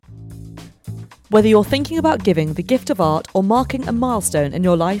Whether you're thinking about giving the gift of art or marking a milestone in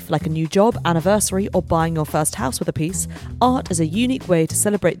your life like a new job, anniversary or buying your first house with a piece, art is a unique way to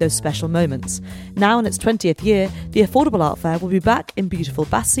celebrate those special moments. Now in its 20th year, the Affordable Art Fair will be back in beautiful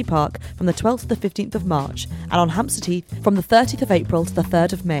Battersea Park from the 12th to the 15th of March and on Hampstead Heath from the 30th of April to the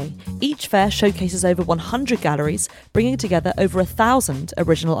 3rd of May. Each fair showcases over 100 galleries, bringing together over 1,000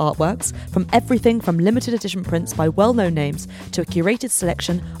 original artworks from everything from limited edition prints by well-known names to a curated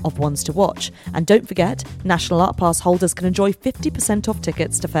selection of ones to watch. And don't forget, National Art Pass holders can enjoy 50% off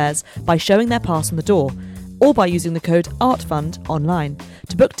tickets to fairs by showing their pass on the door, or by using the code ARTFUND online.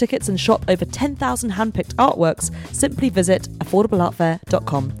 To book tickets and shop over 10,000 handpicked artworks, simply visit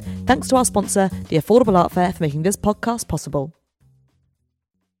affordableartfair.com. Thanks to our sponsor, the Affordable Art Fair, for making this podcast possible.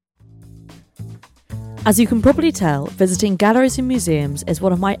 As you can probably tell, visiting galleries and museums is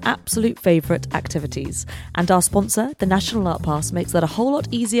one of my absolute favourite activities, and our sponsor, the National Art Pass, makes that a whole lot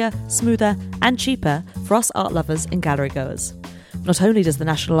easier, smoother and cheaper for us art lovers and gallery goers. Not only does the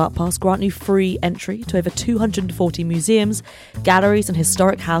National Art Pass grant you free entry to over 240 museums, galleries and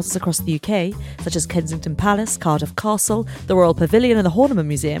historic houses across the UK, such as Kensington Palace, Cardiff Castle, the Royal Pavilion and the Horniman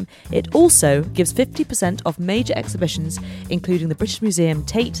Museum, it also gives 50% off major exhibitions, including the British Museum,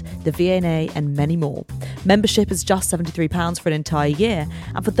 Tate, the V&A and many more. Membership is just £73 for an entire year,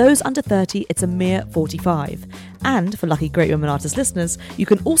 and for those under 30, it's a mere £45. And for lucky Great Women Artist listeners, you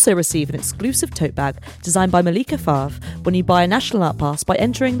can also receive an exclusive tote bag designed by Malika Favre when you buy a National Art Pass by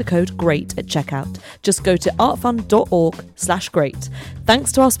entering the code GREAT at checkout. Just go to artfund.org/great.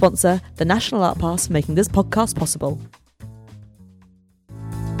 Thanks to our sponsor, the National Art Pass, for making this podcast possible.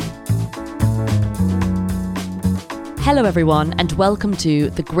 Hello everyone, and welcome to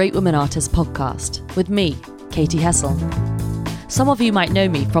the Great Women Artist podcast with me, Katie Hessel. Some of you might know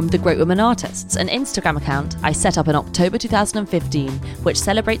me from The Great Women Artists, an Instagram account I set up in October 2015, which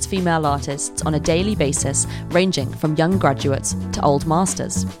celebrates female artists on a daily basis, ranging from young graduates to old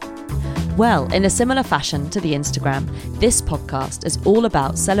masters. Well, in a similar fashion to the Instagram, this podcast is all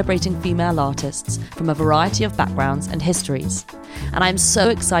about celebrating female artists from a variety of backgrounds and histories. And I'm so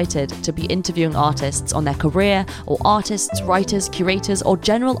excited to be interviewing artists on their career, or artists, writers, curators, or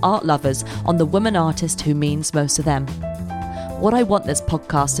general art lovers on the woman artist who means most to them. What I want this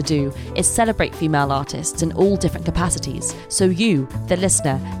podcast to do is celebrate female artists in all different capacities, so you, the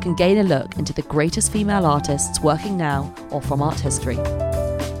listener, can gain a look into the greatest female artists working now or from art history.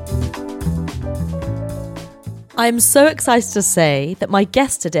 I am so excited to say that my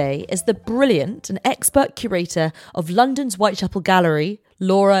guest today is the brilliant and expert curator of London's Whitechapel Gallery,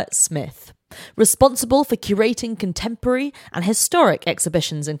 Laura Smith. Responsible for curating contemporary and historic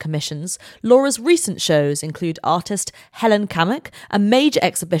exhibitions and commissions, Laura's recent shows include artist Helen Cammack, a major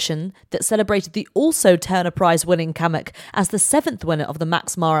exhibition that celebrated the also Turner Prize-winning Cammack as the 7th winner of the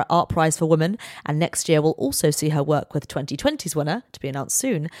Max Mara Art Prize for Women, and next year will also see her work with 2020's winner, to be announced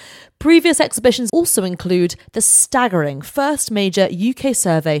soon. Previous exhibitions also include the staggering first major UK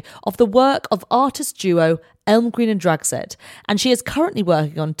survey of the work of artist duo Elm Green and Dragset, and she is currently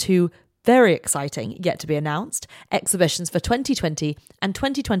working on two very exciting, yet to be announced, exhibitions for 2020 and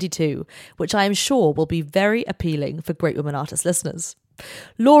 2022, which I am sure will be very appealing for Great Women Artist listeners.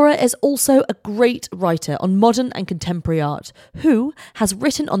 Laura is also a great writer on modern and contemporary art, who has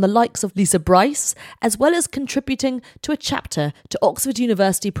written on the likes of Lisa Bryce, as well as contributing to a chapter to Oxford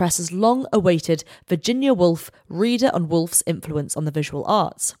University Press's long-awaited Virginia Woolf Reader on Woolf's Influence on the Visual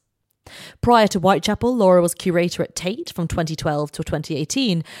Arts. Prior to Whitechapel, Laura was curator at Tate from 2012 to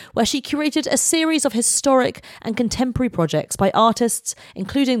 2018, where she curated a series of historic and contemporary projects by artists,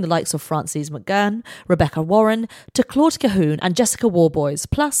 including the likes of Frances McGann, Rebecca Warren, to Claude Cahun and Jessica Warboys,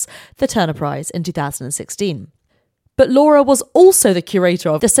 plus the Turner Prize in 2016. But Laura was also the curator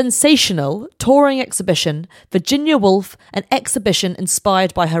of the sensational touring exhibition Virginia Woolf, an exhibition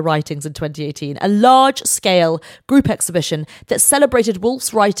inspired by her writings in 2018, a large-scale group exhibition that celebrated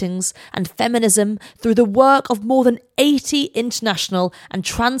Woolf's writings and feminism through the work of more than 80 international and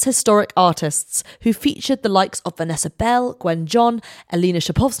trans-historic artists who featured the likes of Vanessa Bell, Gwen John, Alina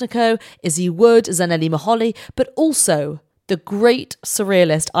Shapovsniko, Izzy Wood, Zanelli Moholy, but also the great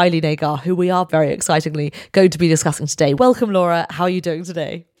surrealist Eileen Agar, who we are very excitingly going to be discussing today. Welcome, Laura. How are you doing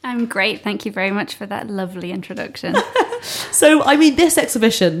today? I'm great. Thank you very much for that lovely introduction. So, I mean, this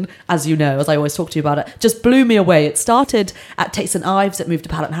exhibition, as you know, as I always talk to you about it, just blew me away. It started at Tate St Ives. It moved to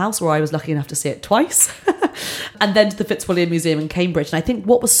Pallet House, where I was lucky enough to see it twice. and then to the Fitzwilliam Museum in Cambridge. And I think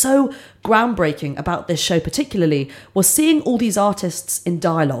what was so groundbreaking about this show particularly was seeing all these artists in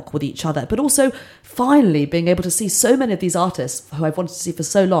dialogue with each other, but also finally being able to see so many of these artists who I've wanted to see for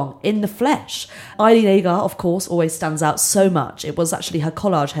so long in the flesh. Eileen Agar, of course, always stands out so much. It was actually her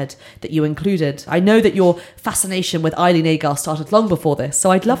collage head that you included. I know that your fascination with Eileen Agar started long before this,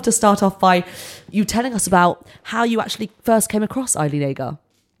 so I'd love to start off by you telling us about how you actually first came across Eileen Agar.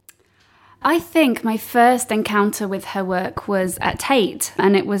 I think my first encounter with her work was at Tate,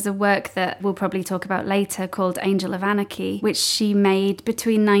 and it was a work that we'll probably talk about later called Angel of Anarchy, which she made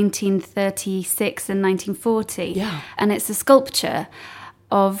between 1936 and 1940. Yeah. And it's a sculpture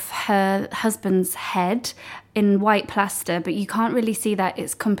of her husband's head in white plaster, but you can't really see that.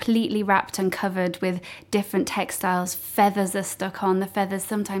 It's completely wrapped and covered with different textiles. Feathers are stuck on. The feathers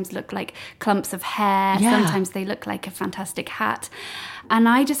sometimes look like clumps of hair. Yeah. Sometimes they look like a fantastic hat. And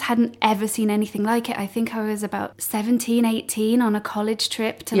I just hadn't ever seen anything like it. I think I was about 17, 18 on a college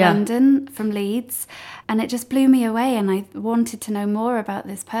trip to London from Leeds. And it just blew me away. And I wanted to know more about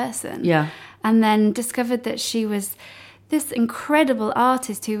this person. Yeah. And then discovered that she was this incredible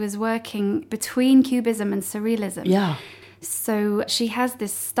artist who was working between Cubism and Surrealism. Yeah. So she has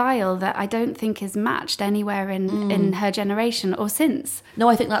this style that I don't think is matched anywhere in her generation or since. No,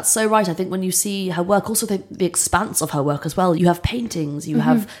 I think that's so right. I think when you see her work, also the expanse of her work as well, you have paintings, you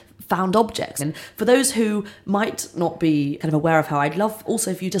have found objects. And for those who might not be kind of aware of her, I'd love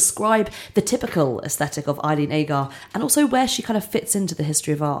also if you describe the typical aesthetic of Eileen Agar and also where she kind of fits into the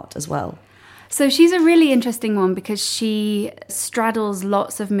history of art as well. So she's a really interesting one because she straddles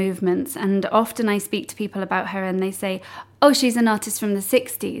lots of movements, and often I speak to people about her and they say, oh, she's an artist from the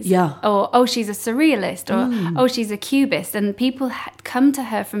 60s. Yeah. Or, oh, she's a surrealist. Or, oh, she's a cubist. And people come to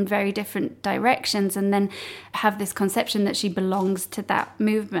her from very different directions and then have this conception that she belongs to that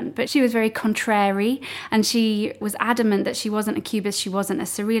movement. But she was very contrary, and she was adamant that she wasn't a cubist, she wasn't a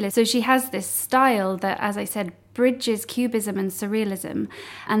surrealist. So she has this style that, as I said, bridges cubism and surrealism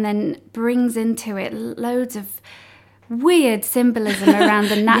and then brings into it loads of weird symbolism around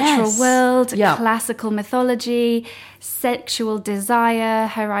the natural world, classical mythology, sexual desire,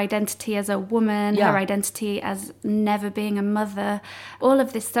 her identity as a woman, her identity as never being a mother. All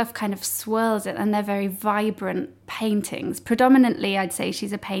of this stuff kind of swirls it, and they're very vibrant paintings. Predominantly, I'd say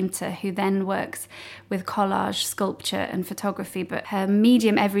she's a painter who then works with collage, sculpture and photography, but her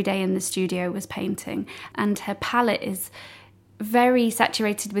medium every day in the studio was painting, and her palette is very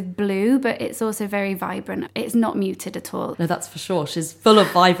saturated with blue, but it's also very vibrant. It's not muted at all. No, that's for sure. She's full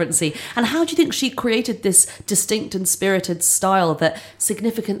of vibrancy. And how do you think she created this distinct and spirited style that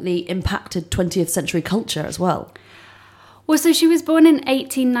significantly impacted 20th century culture as well? Well, so she was born in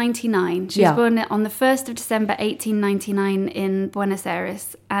 1899. She was born on the 1st of December 1899 in Buenos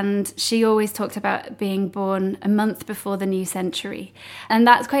Aires. And she always talked about being born a month before the new century. And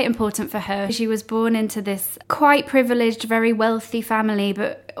that's quite important for her. She was born into this quite privileged, very wealthy family,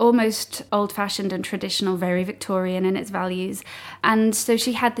 but almost old-fashioned and traditional, very Victorian in its values. And so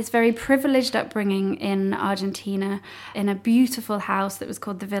she had this very privileged upbringing in Argentina in a beautiful house that was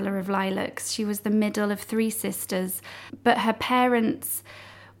called the Villa of Lilacs. She was the middle of 3 sisters, but her parents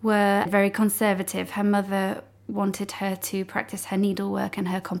were very conservative. Her mother wanted her to practice her needlework and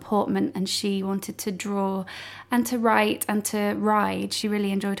her comportment, and she wanted to draw and to write and to ride. She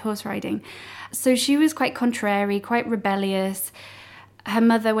really enjoyed horse riding. So she was quite contrary, quite rebellious. Her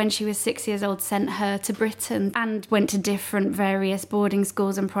mother, when she was 6 years old, sent her to Britain and went to different various boarding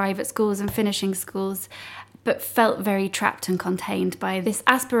schools and private schools and finishing schools, but felt very trapped and contained by this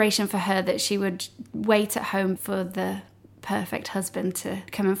aspiration for her that she would wait at home for the perfect husband to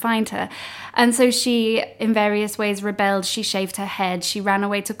come and find her. And so she, in various ways, rebelled. She shaved her head. She ran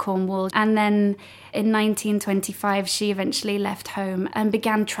away to Cornwall. And then in 1925, she eventually left home and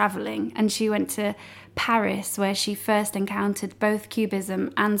began travelling. And she went to Paris, where she first encountered both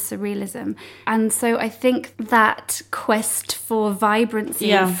Cubism and Surrealism. And so I think that quest for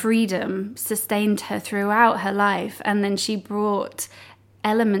vibrancy and freedom sustained her throughout her life. And then she brought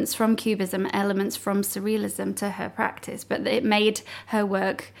elements from Cubism, elements from Surrealism to her practice, but it made her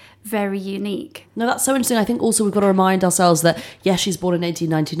work very unique. No, that's so interesting. I think also we've got to remind ourselves that, yes, she's born in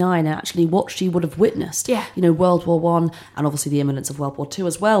 1899, and actually what she would have witnessed, you know, World War I, and obviously the imminence of World War II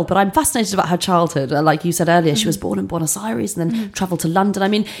as well. But I'm fascinated about her childhood. Like you said earlier, she was born in Buenos Aires and then travelled to London. I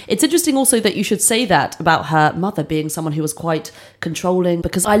mean, it's interesting also that you should say that about her mother being someone who was quite controlling,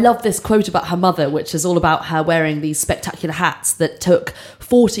 because I love this quote about her mother, which is all about her wearing these spectacular hats that took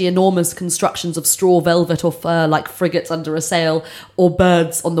 40 enormous constructions of straw, velvet or fur, like frigates under a sail, or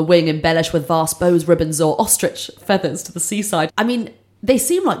birds on the wing embellished with vast bows, ribbons or ostrich feathers to the seaside. I mean, they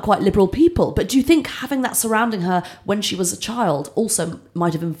seem like quite liberal people, but do you think having that surrounding her when she was a child also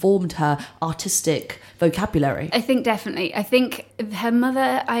might have informed her artistic vocabulary? I think definitely. I think her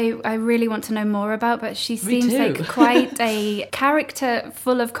mother, I really want to know more about, but she seems like quite a character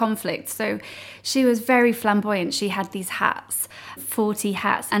full of conflict. So she was very flamboyant. She had these hats, 40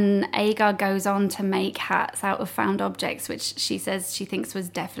 hats, and Agar goes on to make hats out of found objects, which she says she thinks was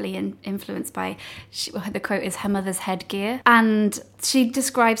definitely influenced by, the quote is, her mother's headgear. And she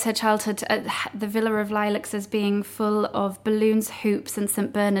describes her childhood at the Villa of Lilacs as being full of balloons, hoops, and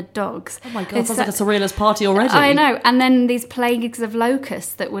St. Bernard dogs. Oh my God, it sounds like a surrealist party already. I know. And then these plagues of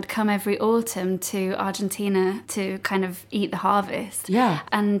locusts that would come every autumn to Argentina to kind of eat the harvest. Yeah.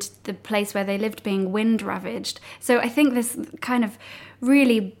 And the place where they lived being wind ravaged. So I think this kind of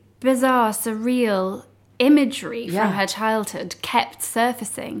really bizarre, surreal imagery from her childhood kept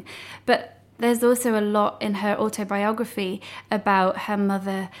surfacing. But there's also a lot in her autobiography about her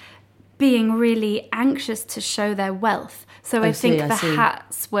mother being really anxious to show their wealth. So I think the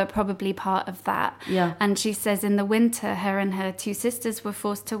hats were probably part of that. Yeah. And she says in the winter, her and her two sisters were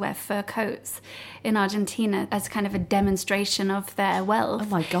forced to wear fur coats in Argentina as kind of a demonstration of their wealth. Oh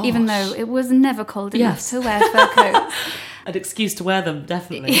my gosh. Even though it was never cold enough to wear fur coats. An excuse to wear them,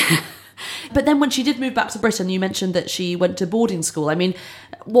 definitely. Yeah. But then when she did move back to Britain, you mentioned that she went to boarding school. I mean,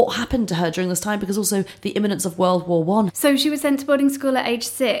 what happened to her during this time? Because also the imminence of World War One. So she was sent to boarding school at age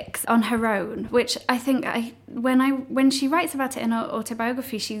 6 on her own, which I think when she writes about it in her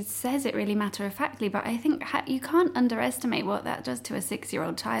autobiography, she says it really matter-of-factly, but I think you can't underestimate what that does to a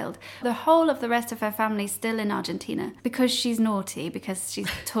 6-year-old child. The whole of the rest of her family is still in Argentina because she's naughty, because she's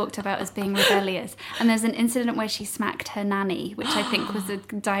talked about as being rebellious. And there's an incident where she smacked her nanny, which I think was a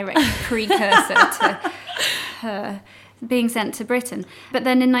direct precursor to her being sent to Britain. But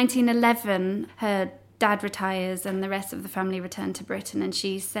then in 1911, her dad retires and the rest of the family return to Britain, and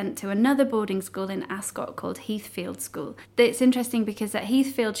she's sent to another boarding school in Ascot called Heathfield School. It's interesting because at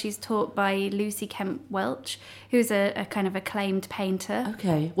Heathfield she's taught by Lucy Kemp Welch, who's a kind of acclaimed painter.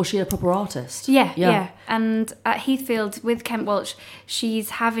 Okay. Was she a proper artist? Yeah. And at Heathfield with Kemp Welch,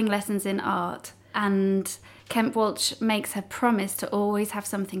 she's having lessons in art, and Kemp Welch makes her promise to always have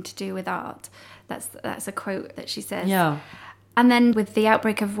something to do with art. That's a quote that she says. Yeah. And then with the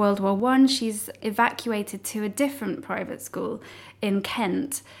outbreak of World War I, she's evacuated to a different private school in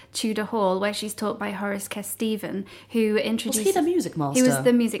Kent, Tudor Hall, where she's taught by Horace Kesteven, who introduces... Was he the music master? He was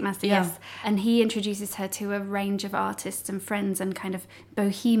the music master, yes. And he introduces her to a range of artists and friends and kind of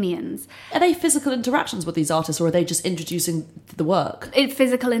bohemians. Are they physical interactions with these artists, or are they just introducing the work? It's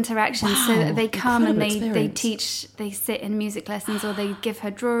physical interactions. Wow, so they come and they experience. teach, they sit in music lessons, or they give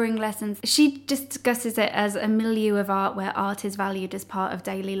her drawing lessons. She discusses it as a milieu of art where art is valued as part of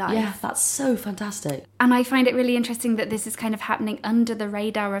daily life. Yeah, that's so fantastic. And I find it really interesting that this is kind of happening under the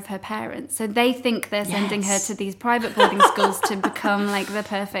radar of her parents. So they think they're sending her to these private boarding schools to become like the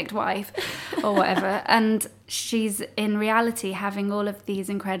perfect wife or whatever. And she's in reality having all of these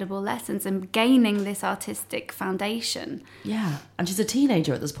incredible lessons and gaining this artistic foundation. Yeah, and she's a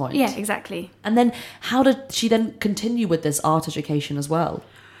teenager at this point. Yeah, exactly. And then how did she then continue with this art education as well?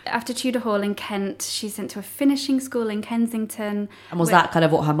 After Tudor Hall in Kent, she's sent to a finishing school in Kensington. And was that kind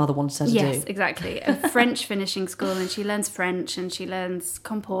of what her mother wanted her to do? Yes, exactly. A French finishing school, and she learns French and she learns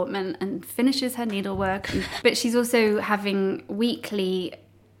comportment and finishes her needlework. But she's also having weekly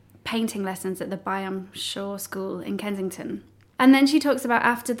painting lessons at the Byam Shaw School in Kensington. And then she talks about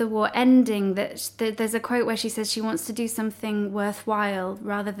after the war ending that there's a quote where she says she wants to do something worthwhile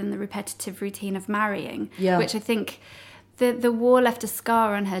rather than the repetitive routine of marrying, which I think... The war left a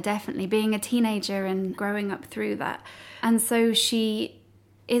scar on her, definitely, being a teenager and growing up through that. And so she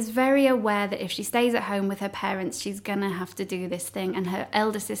is very aware that if she stays at home with her parents, she's going to have to do this thing. And her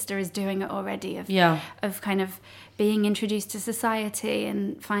elder sister is doing it already, of kind of being introduced to society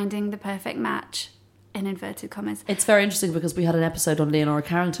and finding the perfect match, in inverted commas. It's very interesting because we had an episode on Leonora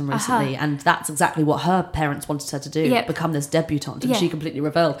Carrington recently, and that's exactly what her parents wanted her to do, become this debutante. And she completely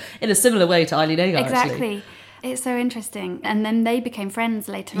rebelled in a similar way to Eileen Agar, Exactly. Actually. It's so interesting. And then they became friends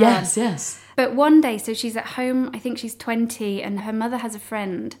later on. Yes. But one day, so she's at home, I think she's 20, and her mother has a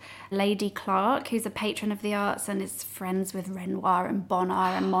friend, Lady Clark, who's a patron of the arts and is friends with Renoir and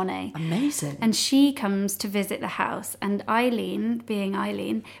Bonnard and Monet. Amazing. And she comes to visit the house, and Eileen, being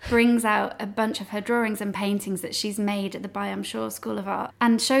Eileen, brings out a bunch of her drawings and paintings that she's made at the Byam Shaw School of Art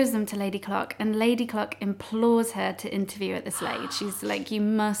and shows them to Lady Clark, and Lady Clark implores her to interview at the Slade. She's like,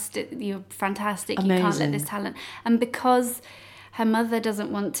 you're fantastic, Amazing. You can't let this talent. And because... her mother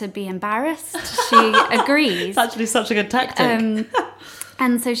doesn't want to be embarrassed. She agrees. It's actually such a good tactic.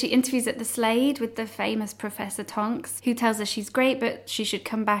 And so she interviews at the Slade with the famous Professor Tonks, who tells her she's great, but she should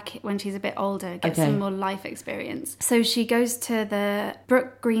come back when she's a bit older, get some more life experience. So she goes to the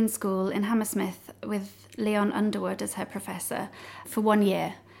Brook Green School in Hammersmith with Leon Underwood as her professor for 1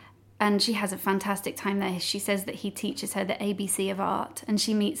 year. And she has a fantastic time there. She says that he teaches her the ABC of art, and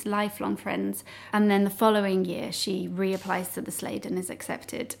she meets lifelong friends. And then the following year, she reapplies to the Slade and is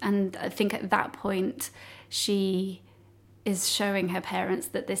accepted. And I think at that point, she is showing her parents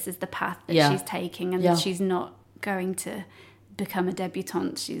that this is the path that she's taking, and that she's not going to become a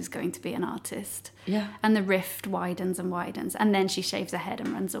debutante, she's going to be an artist. Yeah. And the rift widens and widens, and then she shaves her head and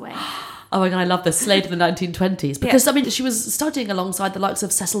runs away. Oh my God, I love this. Slade in the 1920s. Because, I mean, she was studying alongside the likes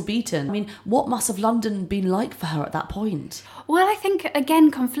of Cecil Beaton. I mean, what must have London been like for her at that point? Well, I think,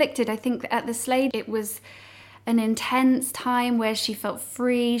 again, conflicted. I think at the Slade, it was an intense time where she felt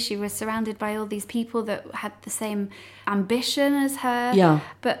free. She was surrounded by all these people that had the same ambition as her. Yeah.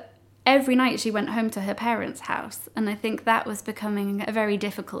 But every night she went home to her parents' house, and I think that was becoming a very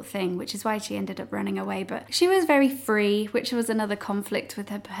difficult thing, which is why she ended up running away. But she was very free, which was another conflict with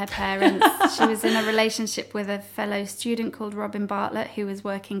her parents. She was in a relationship with a fellow student called Robin Bartlett, who was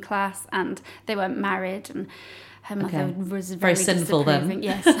working class, and they weren't married, and her mother was very sinful then.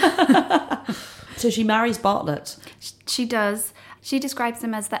 Yes. So she marries Bartlett. She does. She describes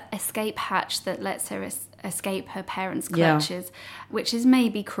him as the escape hatch that lets her escape her parents' clutches, which is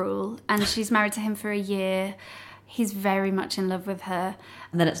maybe cruel. And she's married to him for a year. He's very much in love with her.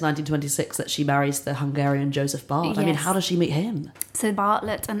 And then it's 1926 that she marries the Hungarian Joseph Bard. Yes. I mean, how does she meet him? So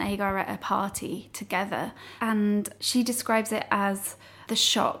Bartlett and Agar are at a party together, and she describes it as the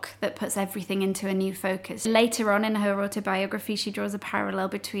shock that puts everything into a new focus. Later on in her autobiography, she draws a parallel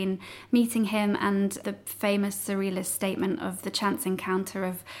between meeting him and the famous surrealist statement of the chance encounter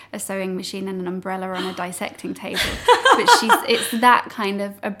of a sewing machine and an umbrella on a dissecting table. But it's that kind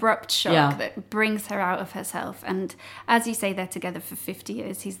of abrupt shock that brings her out of herself. And as you say, they're together for 50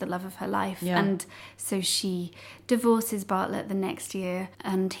 years. He's the love of her life. Yeah. And so she divorces Bartlett the next year,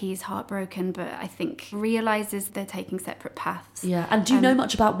 and he's heartbroken, but I think realises they're taking separate paths. Yeah. And do you know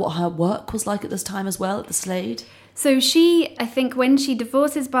much about what her work was like at this time as well, at the Slade? So I think when she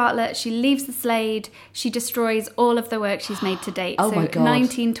divorces Bartlett, she leaves the Slade, she destroys all of the work she's made to date. Oh my God.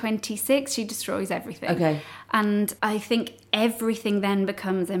 1926, she destroys everything. Okay. And I think everything then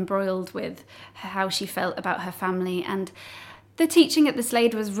becomes embroiled with how she felt about her family. And the teaching at the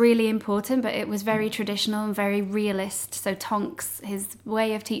Slade was really important, but it was very traditional and very realist. So Tonks, his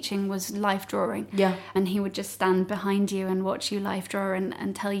way of teaching was life drawing. Yeah. And he would just stand behind you and watch you life draw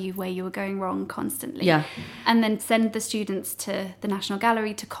and tell you where you were going wrong constantly. Yeah. And then send the students to the National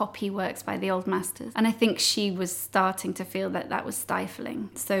Gallery to copy works by the old masters. And I think she was starting to feel that was stifling.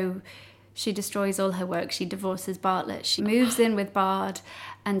 So she destroys all her work. She divorces Bartlett. She moves in with Bard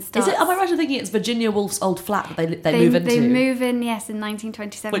and starts... Am I right in thinking it's Virginia Woolf's old flat that they move into? They move in, yes, in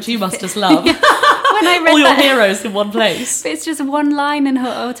 1927. Which you must just love. When I read all your heroes in one place. But it's just one line in her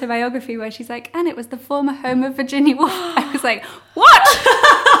autobiography where she's like, and it was the former home of Virginia Woolf. I was like, what?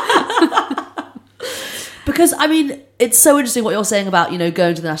 Because, I mean, it's so interesting what you're saying about,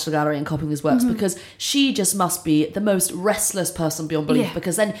 going to the National Gallery and copying his works, because she just must be the most restless person beyond belief,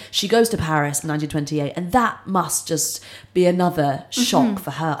 because then she goes to Paris in 1928, and that must just be another shock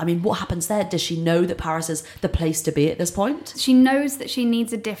for her. I mean, what happens there? Does she know that Paris is the place to be at this point? She knows that she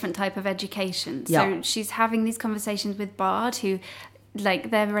needs a different type of education. Yeah. So she's having these conversations with Bard, who...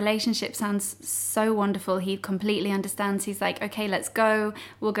 their relationship sounds so wonderful. He completely understands. He's like, okay, let's go.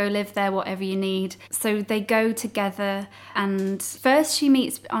 We'll go live there, whatever you need. So they go together, and first she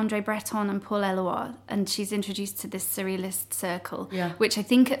meets André Breton and Paul Eluard, and she's introduced to this surrealist circle, which I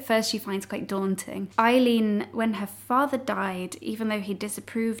think at first she finds quite daunting. Eileen, when her father died, even though he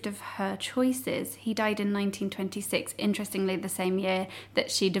disapproved of her choices, he died in 1926, interestingly the same year that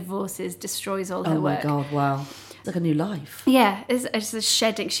she divorces, destroys all her work. Oh my God, wow. It's like a new life. Yeah, it's a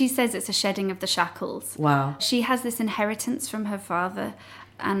shedding. She says it's a shedding of the shackles. Wow. She has this inheritance from her father,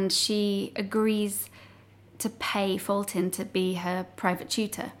 and she agrees to pay Fulton to be her private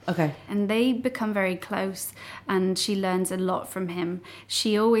tutor. Okay. And they become very close, and she learns a lot from him.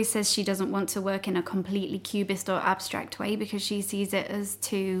 She always says she doesn't want to work in a completely cubist or abstract way because she sees it as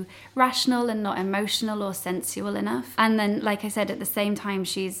too rational and not emotional or sensual enough. And then, like I said, at the same time,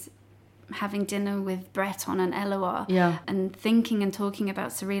 she's having dinner with Breton and Eluard and thinking and talking about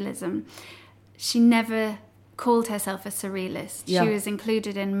surrealism. She never called herself a surrealist. Yeah. She was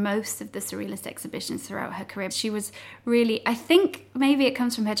included in most of the surrealist exhibitions throughout her career. She was really, I think maybe it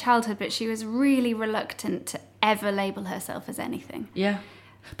comes from her childhood, but she was really reluctant to ever label herself as anything. Yeah.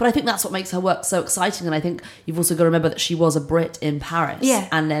 But I think that's what makes her work so exciting. And I think you've also got to remember that she was a Brit in Paris. Yeah.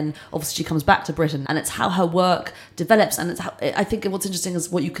 And then obviously she comes back to Britain, and it's how her work develops. And it's how, I think what's interesting is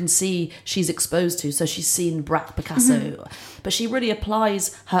what you can see she's exposed to. So she's seen Braque, Picasso, but she really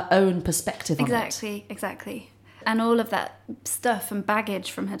applies her own perspective on it. Exactly. And all of that stuff and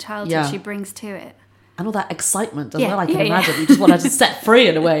baggage from her childhood she brings to it. And all that excitement as well, I can imagine. You just want her to set free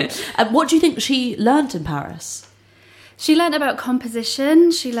in a way. And what do you think she learnt in Paris? She learnt about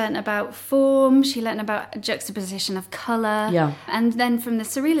composition, she learnt about form, she learnt about juxtaposition of colour. Yeah. And then from the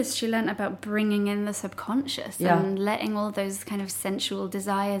Surrealists, she learnt about bringing in the subconscious and letting all those kind of sensual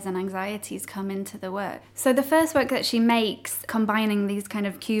desires and anxieties come into the work. So the first work that she makes, combining these kind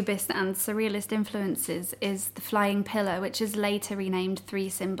of Cubist and Surrealist influences, is The Flying Pillar, which is later renamed Three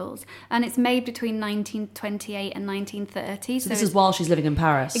Symbols. And it's made between 1928 and 1930. So this is while she's living in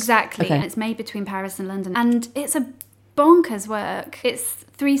Paris? Exactly. Okay. And it's made between Paris and London. And it's a bonkers work. It's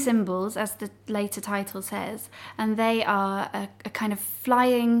three symbols, as the later title says, and they are a kind of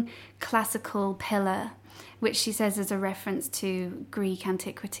flying classical pillar, which she says is a reference to Greek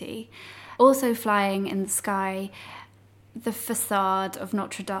antiquity. Also flying in the sky, the facade of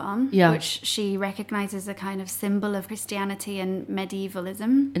Notre Dame, which she recognises as a kind of symbol of Christianity and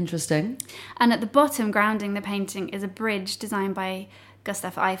medievalism. Interesting. And at the bottom, grounding the painting, is a bridge designed by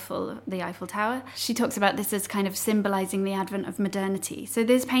Gustave Eiffel, the Eiffel Tower. She talks about this as kind of symbolising the advent of modernity. So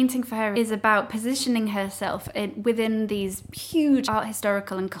this painting for her is about positioning herself within these huge art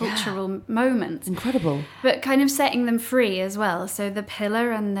historical and cultural moments. Incredible. But kind of setting them free as well. So the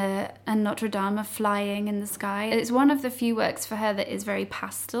pillar and Notre Dame are flying in the sky. It's one of the few works for her that is very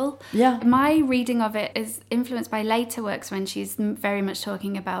pastel. Yeah. My reading of it is influenced by later works when she's very much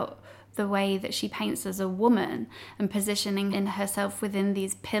talking about the way that she paints as a woman and positioning in herself within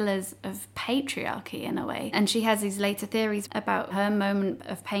these pillars of patriarchy in a way. And she has these later theories about her moment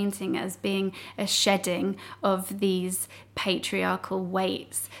of painting as being a shedding of these patriarchal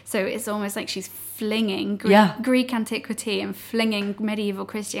weights. So it's almost like she's flinging Greek antiquity and flinging medieval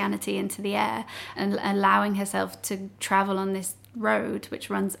Christianity into the air and allowing herself to travel on this road which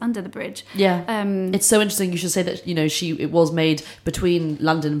runs under the bridge. It's so interesting you should say that, it was made between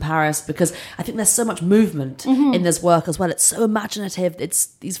London and Paris, because I think there's so much movement in this work as well. It's so imaginative. It's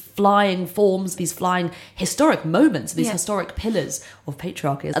these flying forms, these flying historic moments, these historic pillars of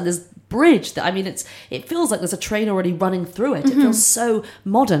patriarchy, and this bridge that, it feels like there's a train already running through it. It feels so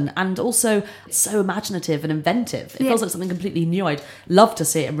modern, and also it's so imaginative and inventive. It feels like something completely new. I'd love to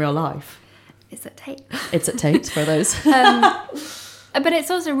see it in real life. It's at Tate. It's at Tate for those. But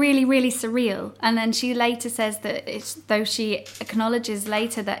it's also really, really surreal. And then she later says that though she acknowledges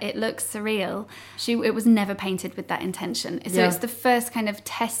later that it looks surreal, it was never painted with that intention. So it's the first kind of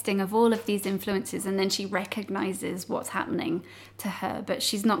testing of all of these influences, and then she recognises what's happening to her, but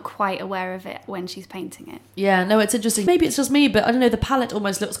she's not quite aware of it when she's painting it. Yeah, no, it's interesting. Maybe it's just me, but I don't know, the palette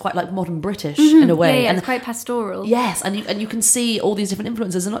almost looks quite like modern British in a way. And it's quite pastoral. Yes, and you can see all these different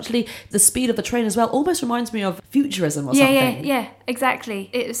influences, and actually the speed of the train as well almost reminds me of Futurism or something. Yeah, exactly.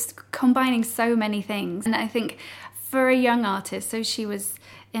 It's combining so many things. And I think for a young artist, so she was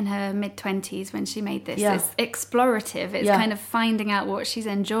in her mid-20s when she made this, it's explorative. It's kind of finding out what she's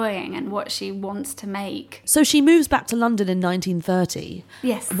enjoying and what she wants to make. So she moves back to London in 1930.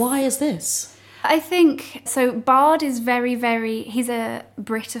 Yes. Why is this? I think, so Bard is very, very, he's a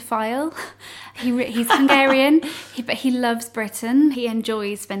Britophile. He's Hungarian, but he loves Britain. He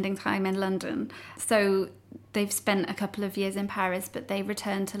enjoys spending time in London. So they've spent a couple of years in Paris, but they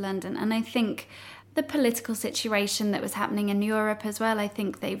returned to London. And I think the political situation that was happening in Europe as well, I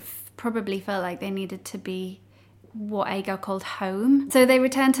think they've probably felt like they needed to be what Agar called home. So they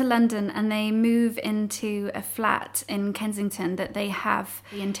return to London and they move into a flat in Kensington that they have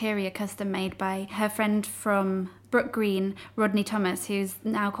the interior custom made by her friend from Brook Green, Rodney Thomas, who's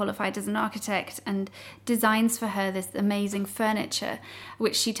now qualified as an architect, and designs for her this amazing furniture,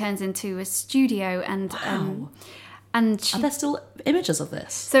 which she turns into a studio. And wow. And are there still images of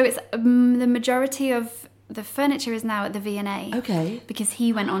this? So it's the majority of the furniture is now at the V&A. Okay. Because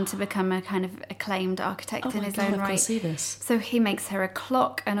he went on to become a kind of acclaimed architect in his own right. I can see this. So he makes her a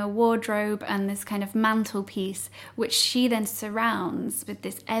clock and a wardrobe and this kind of mantelpiece, which she then surrounds with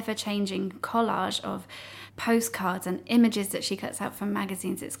this ever-changing collage of postcards and images that she cuts out from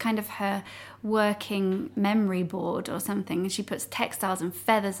magazines. It's kind of her working memory board or something. And she puts textiles and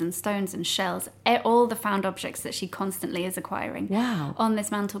feathers and stones and shells, all the found objects that she constantly is acquiring, wow, on this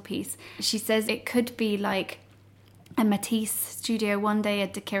mantelpiece. She says it could be like a Matisse studio one day, a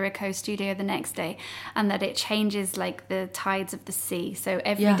De Chirico studio the next day, and that it changes like the tides of the sea. So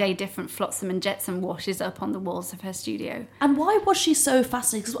every day different flotsam and jetsam washes up on the walls of her studio. And why was she so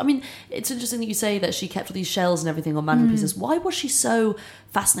fascinated? Because, I mean, it's interesting that you say that she kept all these shells and everything on mantelpieces. Why was she so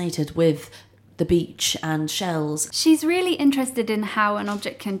fascinated with the beach and shells? She's really interested in how an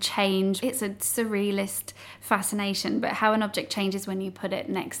object can change. It's a surrealist fascination, but how an object changes when you put it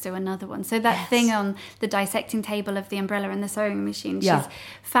next to another one. So that thing on the dissecting table of the umbrella and the sewing machine, she's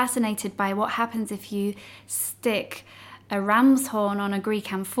fascinated by what happens if you stick a ram's horn on a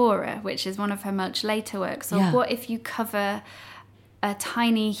Greek amphora, which is one of her much later works, or what if you cover a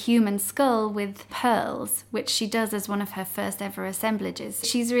tiny human skull with pearls, which she does as one of her first ever assemblages.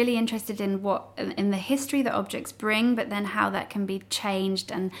 She's really interested in the history that objects bring, but then how that can be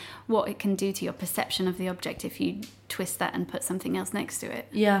changed and what it can do to your perception of the object if you twist that and put something else next to it.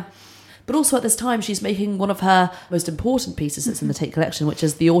 Yeah. But also at this time, she's making one of her most important pieces that's in the Tate collection, which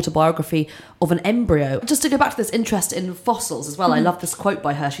is the autobiography of an embryo. Just to go back to this interest in fossils as well, I love this quote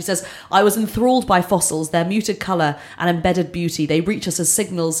by her. She says, "I was enthralled by fossils, their muted colour and embedded beauty. They reach us as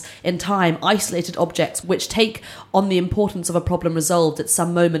signals in time, isolated objects which take on the importance of a problem resolved at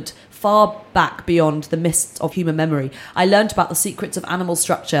some moment far back beyond the mists of human memory. I learned about the secrets of animal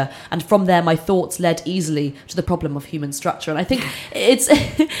structure, and from there my thoughts led easily to the problem of human structure." And I think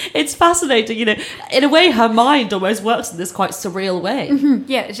it's fascinating, you know. In a way, her mind almost works in this quite surreal way. Mm-hmm.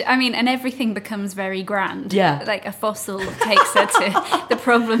 Yeah, I mean, and everything becomes very grand. Yeah. Like a fossil takes her to the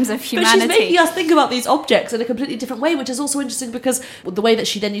problems of humanity. But she's making us think about these objects in a completely different way, which is also interesting because the way that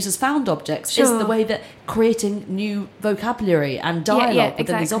she then uses found objects is the way that creating new vocabulary and dialogue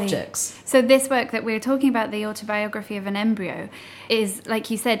within these objects. So this work that we're talking about, the autobiography of an embryo, is,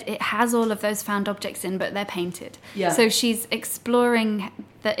 like you said, it has all of those found objects in, but they're painted. Yeah. So she's exploring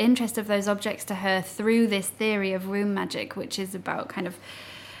the interest of those objects to her through this theory of room magic, which is about kind of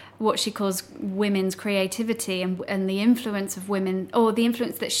what she calls women's creativity and the influence of women, or the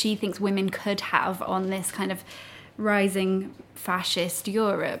influence that she thinks women could have on this kind of rising fascist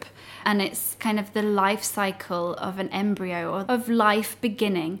Europe. And it's kind of the life cycle of an embryo, or of life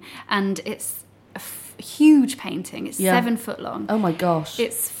beginning. And it's a huge painting. It's 7 foot long. Oh my gosh.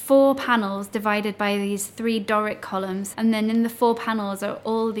 It's 4 panels divided by these 3 Doric columns. And then in the 4 panels are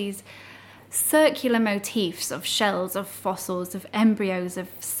all these circular motifs of shells, of fossils, of embryos, of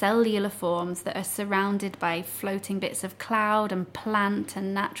cellular forms that are surrounded by floating bits of cloud and plant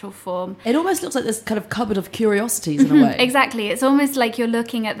and natural form. It almost looks like this kind of cupboard of curiosities in a way. Exactly. It's almost like you're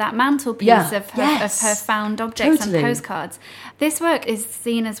looking at that mantelpiece of her found objects and postcards. This work is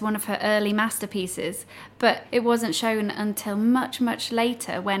seen as one of her early masterpieces, but it wasn't shown until much, much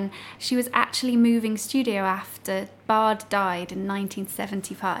later, when she was actually moving studio after Bard died in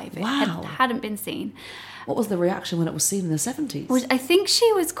 1975. Wow. It hadn't been seen. What was the reaction when it was seen in the 70s? Well, I think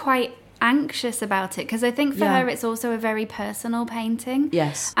she was quite anxious about it, because I think for her it's also a very personal painting.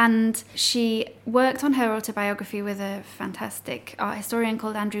 Yes. And she worked on her autobiography with a fantastic art historian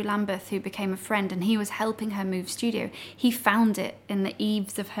called Andrew Lambeth, who became a friend, and he was helping her move studio. He found it in the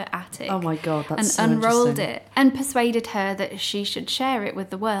eaves of her attic. Oh my God, that's and so unrolled it and persuaded her that she should share it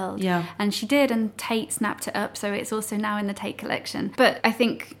with the world. Yeah. And she did, and Tate snapped it up, so it's also now in the Tate collection. But I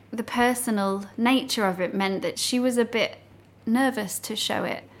think the personal nature of it meant that she was a bit nervous to show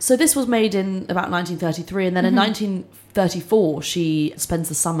it. So this was made in about 1933, and then in 1934 she spends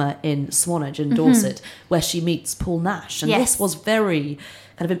the summer in Swanage in Dorset, where she meets Paul Nash, and this was very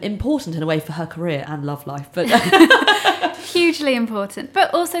kind of important in a way for her career and love life, but hugely important,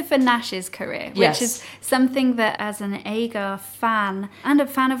 but also for Nash's career, which is something that, as an Agar fan and a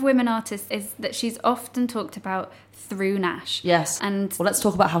fan of women artists, is that she's often talked about through Nash. Yes. And well, let's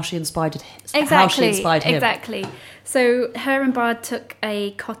talk about how she inspired him. Exactly. So her and Bard took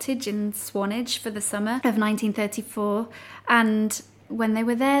a cottage in Swanage for the summer of 1934, and when they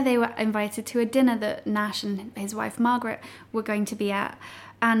were there, they were invited to a dinner that Nash and his wife Margaret were going to be at,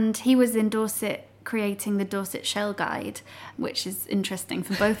 and he was in Dorset creating the Dorset Shell Guide, which is interesting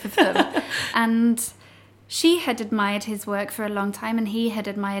for both of them. And she had admired his work for a long time, and he had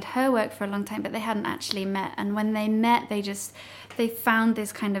admired her work for a long time, but they hadn't actually met. And when they met, they found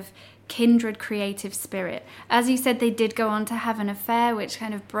this kind of kindred creative spirit. As you said, they did go on to have an affair, which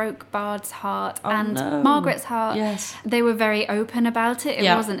kind of broke Bard's heart Margaret's heart. Yes. They were very open about it.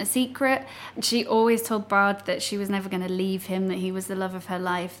 It wasn't a secret. She always told Bard that she was never going to leave him, that he was the love of her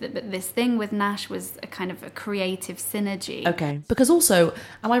life. But this thing with Nash was a kind of a creative synergy. Okay. Because also,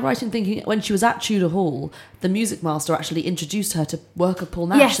 am I right in thinking when she was at Tudor Hall, the music master actually introduced her to work of Paul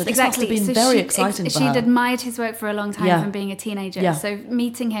Nash? Yes, so this exactly. must have been very exciting for her. She'd admired his work for a long time from being a teenager. Yeah. So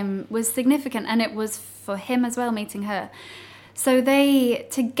meeting him was was significant, and it was for him as well, meeting her. So they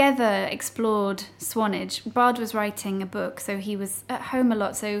together explored Swanage. Bard was writing a book, so he was at home a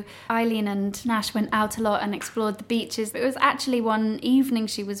lot. So Eileen and Nash went out a lot and explored the beaches. It was actually one evening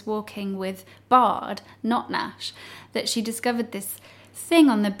she was walking with Bard, not Nash, that she discovered this thing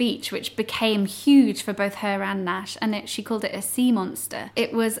on the beach which became huge for both her and Nash, and she called it a sea monster.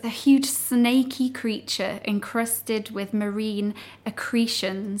 It was a huge snaky creature encrusted with marine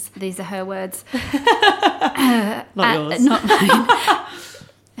accretions. These are her words. Not yours. Not mine.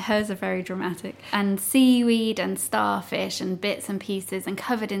 Hers are very dramatic. And seaweed and starfish and bits and pieces and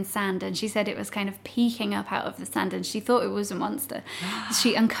covered in sand. And she said it was kind of peeking up out of the sand, and she thought it was a monster.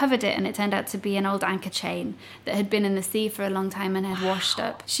 She uncovered it, and it turned out to be an old anchor chain that had been in the sea for a long time and had washed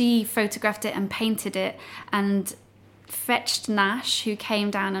up. She photographed it and painted it and fetched Nash, who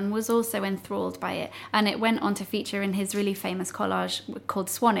came down and was also enthralled by it, and it went on to feature in his really famous collage called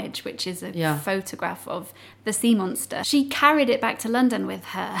Swanage, which is a photograph of the sea monster. She carried it back to London with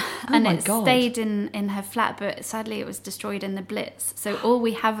her, and it stayed in her flat, but sadly it was destroyed in the Blitz. So all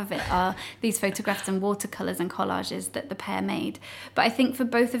we have of it are these photographs and watercolours and collages that the pair made. But I think for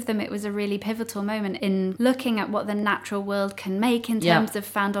both of them it was a really pivotal moment in looking at what the natural world can make in terms of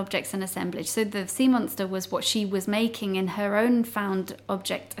found objects and assemblage. So the sea monster was what she was making in her own found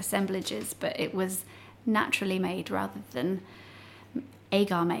object assemblages, but it was naturally made rather than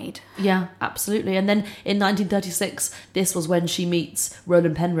Agar made. Yeah, absolutely. And then in 1936, this was when she meets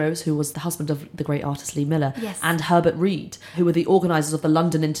Roland Penrose, who was the husband of the great artist Lee Miller, and Herbert Reed, who were the organisers of the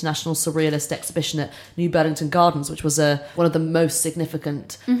London International Surrealist Exhibition at New Burlington Gardens, which was one of the most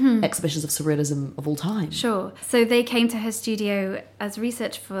significant exhibitions of surrealism of all time. Sure. So they came to her studio as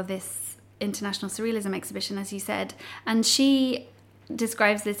research for this International Surrealism exhibition, as you said, and she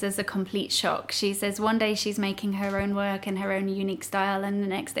describes this as a complete shock. She says one day she's making her own work in her own unique style, and the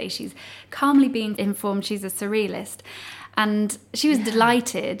next day she's calmly being informed she's a surrealist. And she was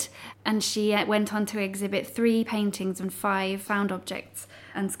delighted, and she went on to exhibit 3 paintings and 5 found objects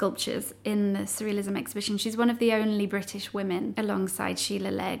and sculptures in the Surrealism exhibition. She's one of the only British women, alongside Sheila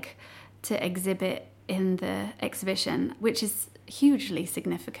Legg, to exhibit in the exhibition, which is hugely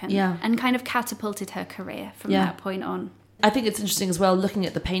significant and kind of catapulted her career from that point on. I think it's interesting as well looking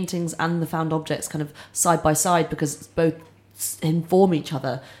at the paintings and the found objects kind of side by side, because both inform each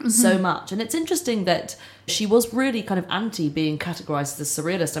other so much. And it's interesting that she was really kind of anti being categorised as a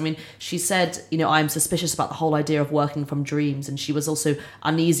surrealist. I mean, she said, I'm suspicious about the whole idea of working from dreams, and she was also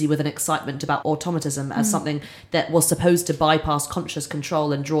uneasy with an excitement about automatism as something that was supposed to bypass conscious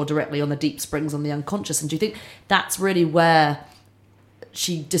control and draw directly on the deep springs on the unconscious. And do you think that's really where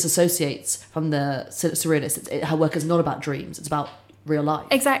she disassociates from the surrealists? Her work is not about dreams, it's about real life.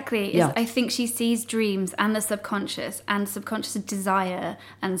 Exactly. I think she sees dreams and the subconscious desire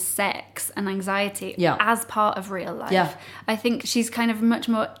and sex and anxiety as part of real life. I think she's kind of much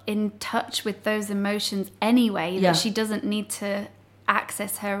more in touch with those emotions anyway, that she doesn't need to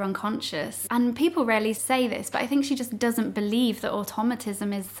access her unconscious. And people rarely say this, but I think she just doesn't believe that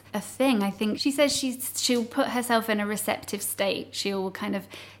automatism is a thing. I think she says she'll put herself in a receptive state. She'll kind of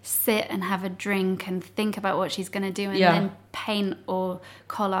sit and have a drink and think about what she's going to do, and then paint or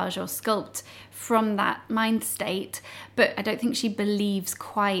collage or sculpt from that mind state. But I don't think she believes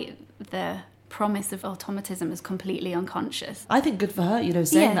quite the promise of automatism as completely unconscious. I think good for her,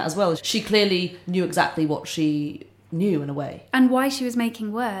 saying that as well. She clearly knew exactly what she knew in a way. And why she was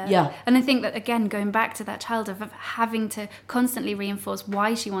making work. Yeah. And I think that, again, going back to that childhood of having to constantly reinforce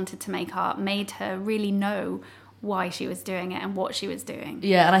why she wanted to make art made her really know why she was doing it and what she was doing.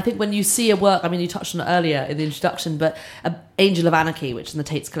 Yeah, and I think when you see a work, I mean, you touched on it earlier in the introduction, but Angel of Anarchy, which is in the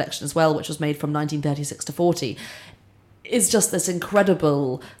Tate's collection as well, which was made from 1936 to 40, is just this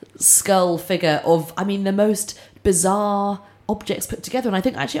incredible skull figure of, I mean, the most bizarre objects put together. And I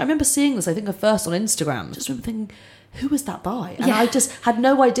think, actually, I remember seeing this, first on Instagram. Just remember thinking, who was that by? And I just had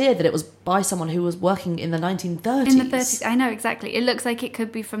no idea that it was by someone who was working in the 1930s. In the 30s, I know, exactly. It looks like it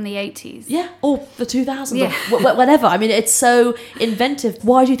could be from the 80s. Yeah, or the 2000s, or whatever. I mean, it's so inventive.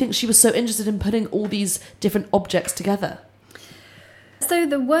 Why do you think she was so interested in putting all these different objects together? So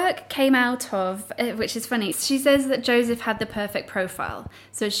the work came out of, which is funny, she says that Joseph had the perfect profile.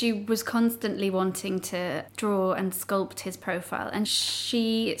 So she was constantly wanting to draw and sculpt his profile. And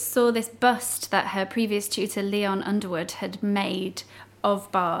she saw this bust that her previous tutor, Leon Underwood, had made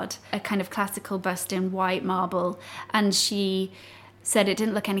of Bard, a kind of classical bust in white marble. And she said it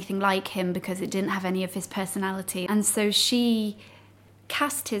didn't look anything like him because it didn't have any of his personality. And so she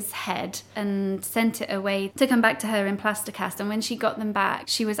cast his head and sent it away to come back to her in plaster cast. And when she got them back,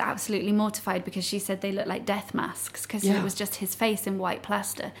 she was absolutely mortified because she said they looked like death masks because it was just his face in white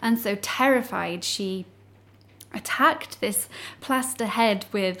plaster. And so terrified, she attacked this plaster head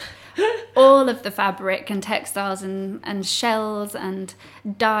with all of the fabric and textiles and shells and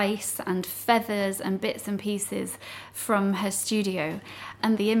dice and feathers and bits and pieces from her studio.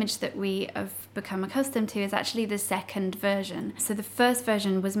 And the image that we have become accustomed to is actually the second version. So the first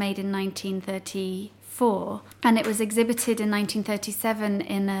version was made in 1934 and it was exhibited in 1937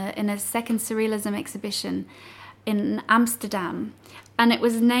 in a second Surrealism exhibition in Amsterdam. And it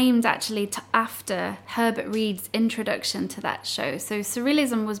was named actually after Herbert Reed's introduction to that show. So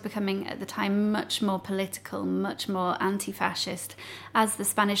Surrealism was becoming at the time much more political, much more anti-fascist as the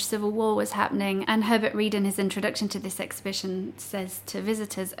Spanish Civil War was happening. And Herbert Reed in his introduction to this exhibition says to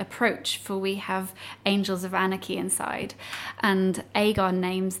visitors, "Approach, for we have angels of anarchy inside." And Agar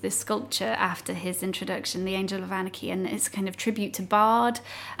names this sculpture after his introduction, the Angel of Anarchy. And it's kind of tribute to Bard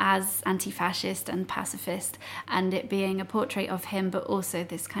as anti-fascist and pacifist, and it being a portrait of him, but also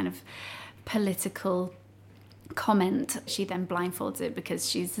this kind of political comment. She then blindfolds it because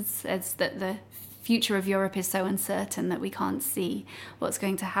she says that the future of Europe is so uncertain that we can't see what's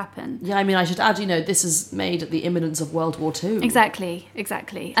going to happen. Yeah, I mean, I should add, this is made at the imminence of World War II. Exactly.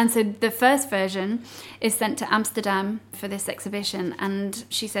 And so the first version is sent to Amsterdam for this exhibition, and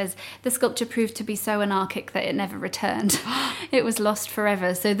she says the sculpture proved to be so anarchic that it never returned. It was lost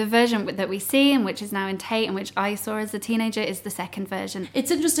forever. So the version that we see, and which is now in Tate, and which I saw as a teenager, is the second version. It's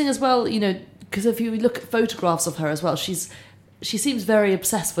interesting as well, because if you look at photographs of her as well, she seems very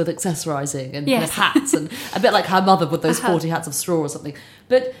obsessed with accessorising and kind of hats, and a bit like her mother with those 40 hats of straw or something.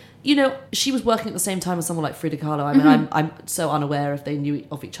 But, she was working at the same time as someone like Frida Kahlo. I mean, I'm so unaware if they knew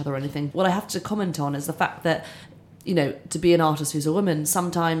of each other or anything. What I have to comment on is the fact that, to be an artist who's a woman,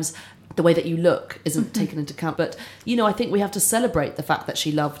 sometimes the way that you look isn't taken into account. But, I think we have to celebrate the fact that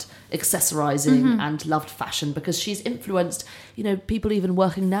she loved accessorising and loved fashion, because she's influenced, people even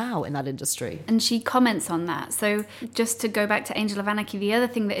working now in that industry. And she comments on that. So just to go back to Angel of Anarchy, the other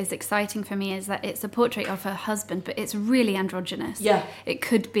thing that is exciting for me is that it's a portrait of her husband, but it's really androgynous. Yeah. It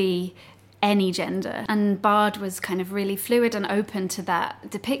could be any gender. And Bard was kind of really fluid and open to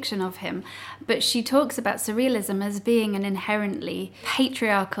that depiction of him. But she talks about Surrealism as being an inherently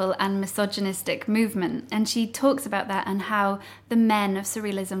patriarchal and misogynistic movement. And she talks about that and how the men of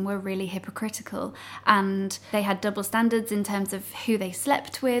Surrealism were really hypocritical. And they had double standards in terms of who they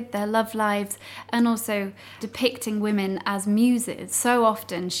slept with, their love lives, and also depicting women as muses. So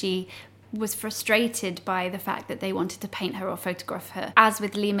often she was frustrated by the fact that they wanted to paint her or photograph her, as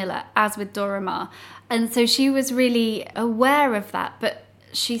with Lee Miller, as with Dora Maar. And so she was really aware of that, but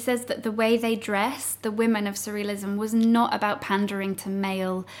she says that the way they dressed, the women of Surrealism, was not about pandering to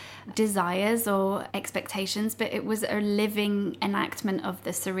male desires or expectations, but it was a living enactment of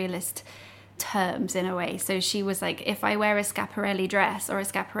the Surrealist terms in a way. So she was like, if I wear a Schiaparelli dress or a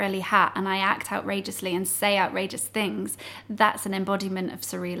Schiaparelli hat and I act outrageously and say outrageous things, that's an embodiment of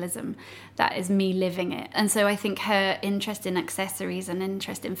Surrealism. That is me living it. And so I think her interest in accessories and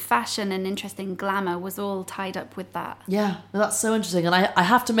interest in fashion and interest in glamour was all tied up with that. Yeah, that's so interesting. And I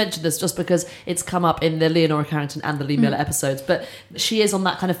have to mention this just because it's come up in the Leonora Carrington and the Lee Miller episodes, but she is on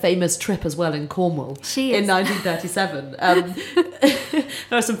that kind of famous trip as well in Cornwall. She is. In 1937.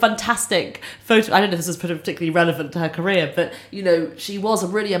 There are some fantastic photos. I don't know if this is particularly relevant to her career, but, she was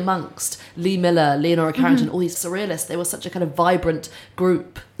really amongst Lee Miller, Leonora Carrington, all these surrealists. They were such a kind of vibrant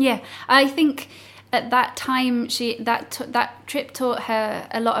group. Yeah, I think at that time that trip taught her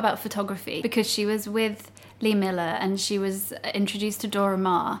a lot about photography, because she was with Lee Miller and she was introduced to Dora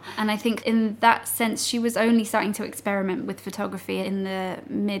Maar. And I think in that sense, she was only starting to experiment with photography in the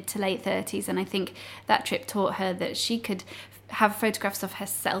mid to late 30s. And I think that trip taught her that she could have photographs of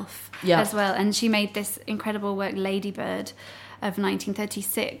herself as well. And she made this incredible work, Ladybird, of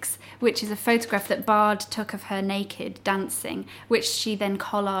 1936, which is a photograph that Bard took of her naked dancing, which she then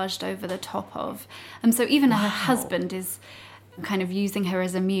collaged over the top of. And so even her husband is kind of using her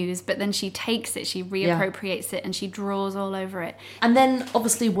as a muse, but then she takes it, she reappropriates it, and she draws all over it. And then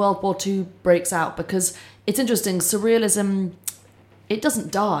obviously World War II breaks out, because it's interesting, Surrealism, it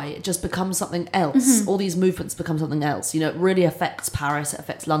doesn't die, it just becomes something else. All these movements become something else. It really affects Paris, it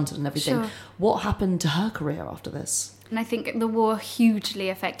affects London and everything. Sure. What happened to her career after this? And I think the war hugely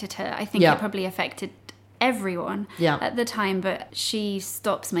affected her. I think it probably affected everyone at the time, but she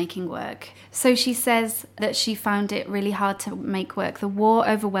stops making work. So she says that she found it really hard to make work. The war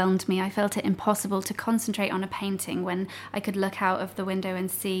overwhelmed me. I felt it impossible to concentrate on a painting when I could look out of the window and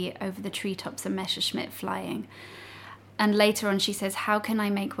see over the treetops a Messerschmitt flying. And later on she says, how can I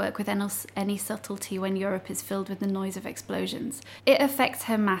make work with any subtlety when Europe is filled with the noise of explosions? It affects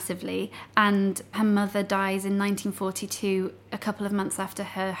her massively, and her mother dies in 1942, a couple of months after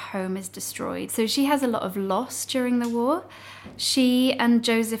her home is destroyed. So she has a lot of loss during the war. She and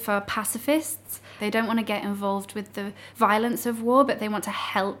Joseph are pacifists. They don't want to get involved with the violence of war, but they want to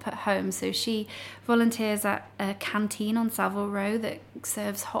help at home. So she volunteers at a canteen on Savile Row that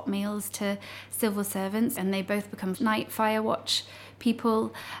serves hot meals to civil servants, and they both become night fire watch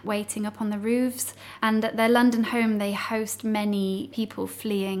people waiting up on the roofs. And at their London home, they host many people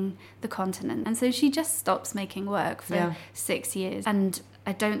fleeing the continent. And so she just stops making work for 6 years. And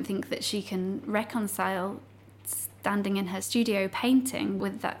I don't think that she can reconcile standing in her studio painting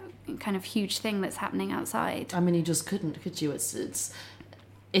with that kind of huge thing that's happening outside. I mean, you just couldn't, could you?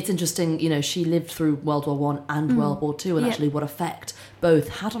 It's interesting, you know, she lived through World War One and World War Two, and actually what effect both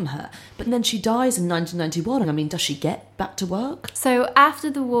had on her. But then she dies in 1991. I mean, does she get back to work? So after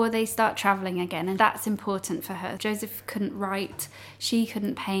the war, they start travelling again, and that's important for her. Joseph couldn't write, she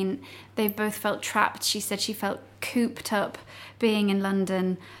couldn't paint. They both felt trapped. She said she felt cooped up being in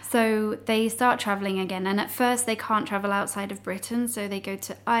London. So they start travelling again, and at first they can't travel outside of Britain, so they go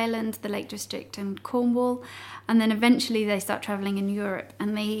to Ireland, the Lake District and Cornwall, and then eventually they start travelling in Europe,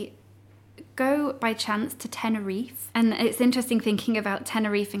 and they go by chance to Tenerife. And it's interesting thinking about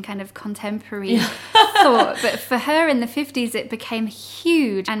Tenerife in kind of contemporary thought, but for her in the 50s it became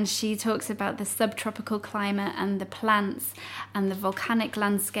huge, and she talks about the subtropical climate and the plants and the volcanic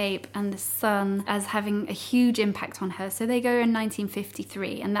landscape and the sun as having a huge impact on her. So they go in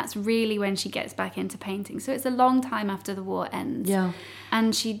 1953, and that's really when she gets back into painting. So it's a long time after the war ends. Yeah.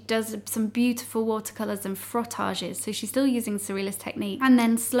 And she does some beautiful watercolours and frottages, so she's still using surrealist technique. And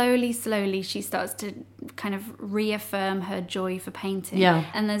then slowly she starts to kind of reaffirm her joy for painting. Yeah.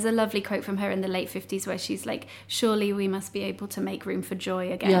 And there's a lovely quote from her in the late 50s where she's like, surely we must be able to make room for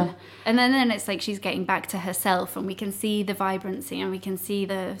joy again. Yeah. And then it's like she's getting back to herself, and we can see the vibrancy and we can see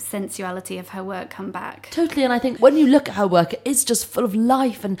the sensuality of her work come back. Totally, and I think when you look at her work, it is just full of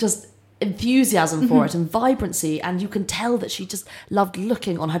life and just enthusiasm for it and vibrancy, and you can tell that she just loved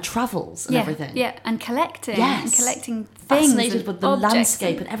looking on her travels and everything. Yeah, and collecting. Yes. And collecting things. Fascinated with the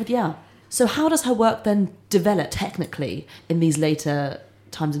landscape and everything, yeah. So how does her work then develop technically in these later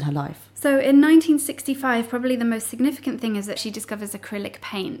times in her life? So in 1965, probably the most significant thing is that she discovers acrylic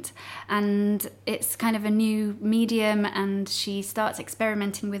paint, and it's kind of a new medium, and she starts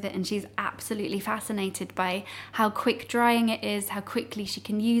experimenting with it, and she's absolutely fascinated by how quick drying it is, how quickly she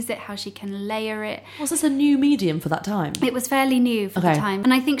can use it, how she can layer it. Was this a new medium for that time? It was fairly new for the time.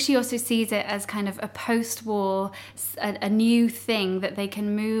 And I think she also sees it as kind of a post-war, a new thing that they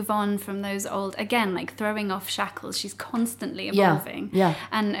can move on from those old, again, like throwing off shackles. She's constantly evolving. Yeah.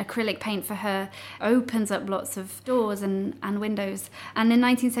 And acrylic paint for her opens up lots of doors and windows. And in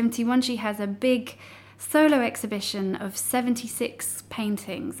 1971, she has a big solo exhibition of 76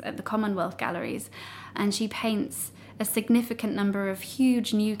 paintings at the Commonwealth Galleries. And she paints a significant number of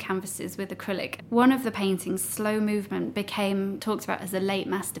huge new canvases with acrylic. One of the paintings, Slow Movement, became talked about as a late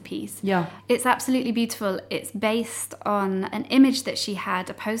masterpiece. Yeah. It's absolutely beautiful. It's based on an image that she had,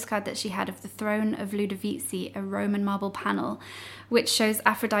 a postcard that she had of the throne of Ludovisi, a Roman marble panel, which shows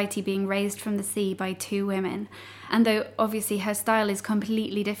Aphrodite being raised from the sea by two women. And though obviously her style is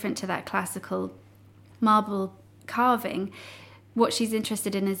completely different to that classical marble carving, what she's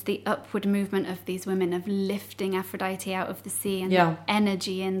interested in is the upward movement of these women, of lifting Aphrodite out of the sea, and the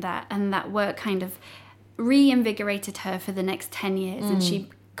energy in that. And that work kind of reinvigorated her for the next 10 years. And she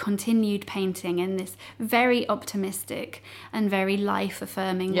continued painting in this very optimistic and very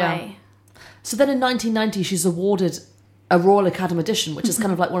life-affirming way. So then in 1990, she's awarded a Royal Academy edition, which is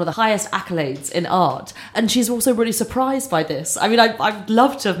kind of like one of the highest accolades in art. And she's also really surprised by this. I mean, I'd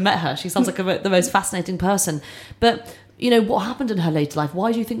love to have met her. She sounds like the most fascinating person. But you know, what happened in her later life?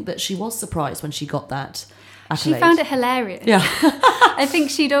 Why do you think that she was surprised when she got that accolade? She found it hilarious. Yeah. I think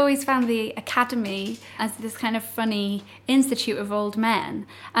she'd always found the Academy as this kind of funny institute of old men.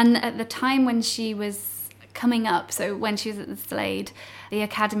 And at the time when she was coming up, so when she was at the Slade, the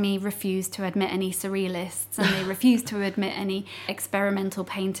Academy refused to admit any surrealists, and they refused to admit any experimental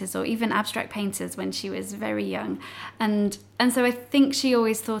painters or even abstract painters when she was very young. And so I think she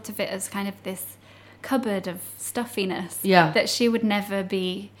always thought of it as kind of this cupboard of stuffiness that she would never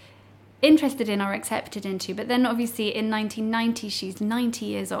be interested in or accepted into. But then obviously in 1990 she's 90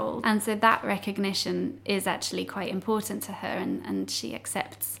 years old, and so that recognition is actually quite important to her, and she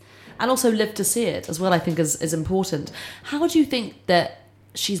accepts. And also lived to see it as well, I think is important. How do you think that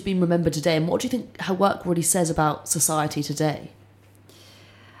she's been remembered today, and what do you think her work really says about society today?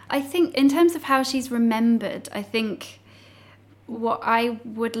 I think in terms of how she's remembered, I think what I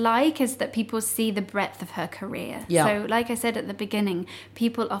would like is that people see the breadth of her career. Yeah. So like I said at the beginning,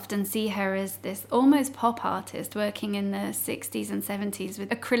 people often see her as this almost pop artist working in the 60s and 70s with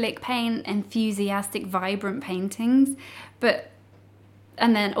acrylic paint, enthusiastic, vibrant paintings.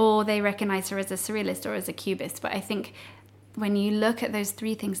 Or they recognize her as a surrealist or as a cubist. But I think when you look at those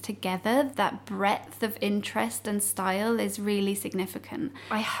three things together, that breadth of interest and style is really significant.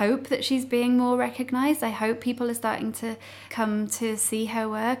 I hope that she's being more recognized. I hope people are starting to come to see her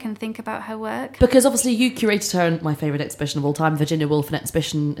work and think about her work. Because obviously you curated her in my favourite exhibition of all time, Virginia Woolf, an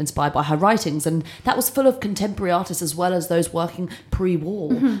exhibition inspired by her writings, and that was full of contemporary artists as well as those working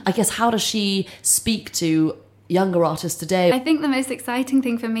pre-war. I guess, how does she speak to younger artists today? I think the most exciting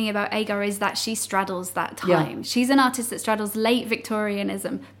thing for me about Agar is that she straddles that time. Yeah. She's an artist that straddles late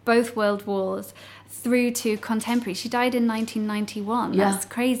Victorianism, both world wars, through to contemporary. She died in 1991. Yeah. That's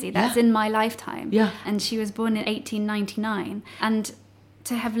crazy. That's in my lifetime. Yeah. And she was born in 1899. And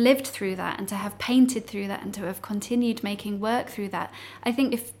to have lived through that and to have painted through that and to have continued making work through that, I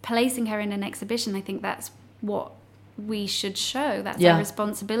think if placing her in an exhibition, I think that's what we should show. That's our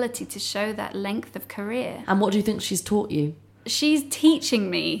responsibility, to show that length of career. And what do you think she's taught you? She's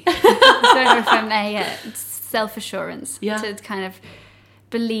teaching me sort of from self-assurance, to kind of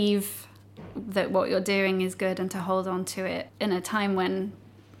believe that what you're doing is good and to hold on to it in a time when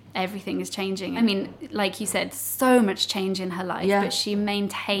everything is changing. I mean, like you said, so much change in her life, but she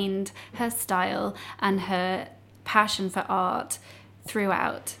maintained her style and her passion for art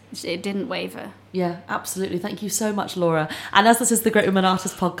throughout. It didn't waver. Yeah, absolutely. Thank you so much, Laura. And as this is the Great Women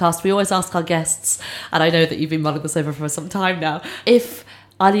Artists podcast, we always ask our guests, and I know that you've been mulling this over for some time now, if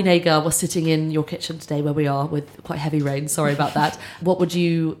Eileen Agar was sitting in your kitchen today where we are with quite heavy rain, sorry about that, what would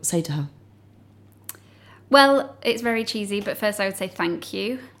you say to her? Well, it's very cheesy, but first I would say thank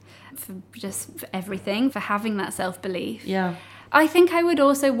you for everything, for having that self-belief. Yeah. I think I would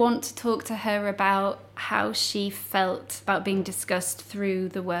also want to talk to her about how she felt about being discussed through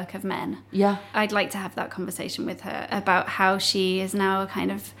the work of men. Yeah. I'd like to have that conversation with her about how she is now a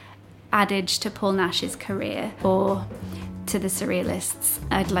kind of adage to Paul Nash's career or to the surrealists.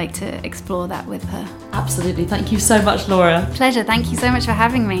 I'd like to explore that with her. Absolutely. Thank you so much, Laura. Pleasure. Thank you so much for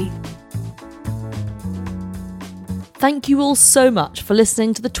having me. Thank you all so much for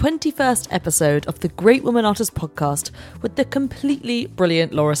listening to the 21st episode of the Great Women Artists podcast with the completely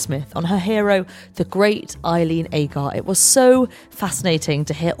brilliant Laura Smith on her hero, the great Eileen Agar. It was so fascinating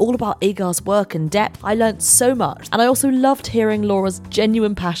to hear all about Agar's work and depth. I learnt so much, and I also loved hearing Laura's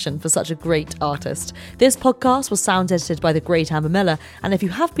genuine passion for such a great artist. This podcast was sound edited by the great Amber Miller, and if you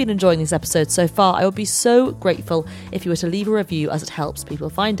have been enjoying this episode so far, I would be so grateful if you were to leave a review, as it helps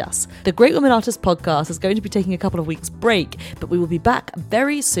people find us. The Great Women Artists podcast is going to be taking a couple of weeks break, but we will be back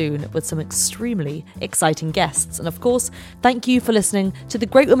very soon with some extremely exciting guests. And of course, thank you for listening to the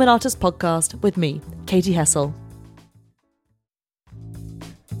Great Women Artists podcast with me, Katie Hessel.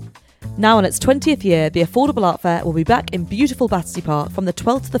 Now in its 20th year, the Affordable Art Fair will be back in beautiful Battersea Park from the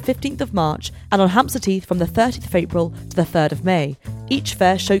 12th to the 15th of March and on Hampstead Heath from the 30th of April to the 3rd of May. Each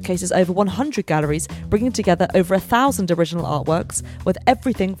fair showcases over 100 galleries, bringing together over 1,000 original artworks, with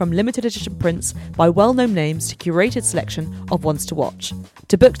everything from limited edition prints by well-known names to curated selection of ones to watch.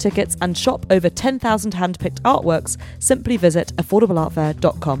 To book tickets and shop over 10,000 hand-picked artworks, simply visit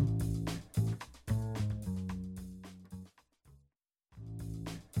affordableartfair.com.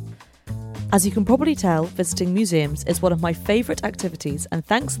 As you can probably tell, visiting museums is one of my favourite activities, and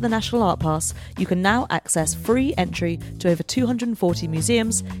thanks to the National Art Pass, you can now access free entry to over 240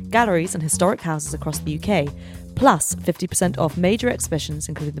 museums, galleries and historic houses across the UK, plus 50% off major exhibitions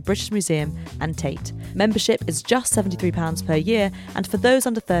including the British Museum and Tate. Membership is just £73 per year, and for those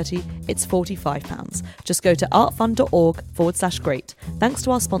under 30, it's £45. Just go to artfund.org/great. Thanks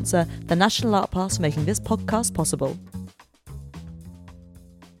to our sponsor, the National Art Pass, for making this podcast possible.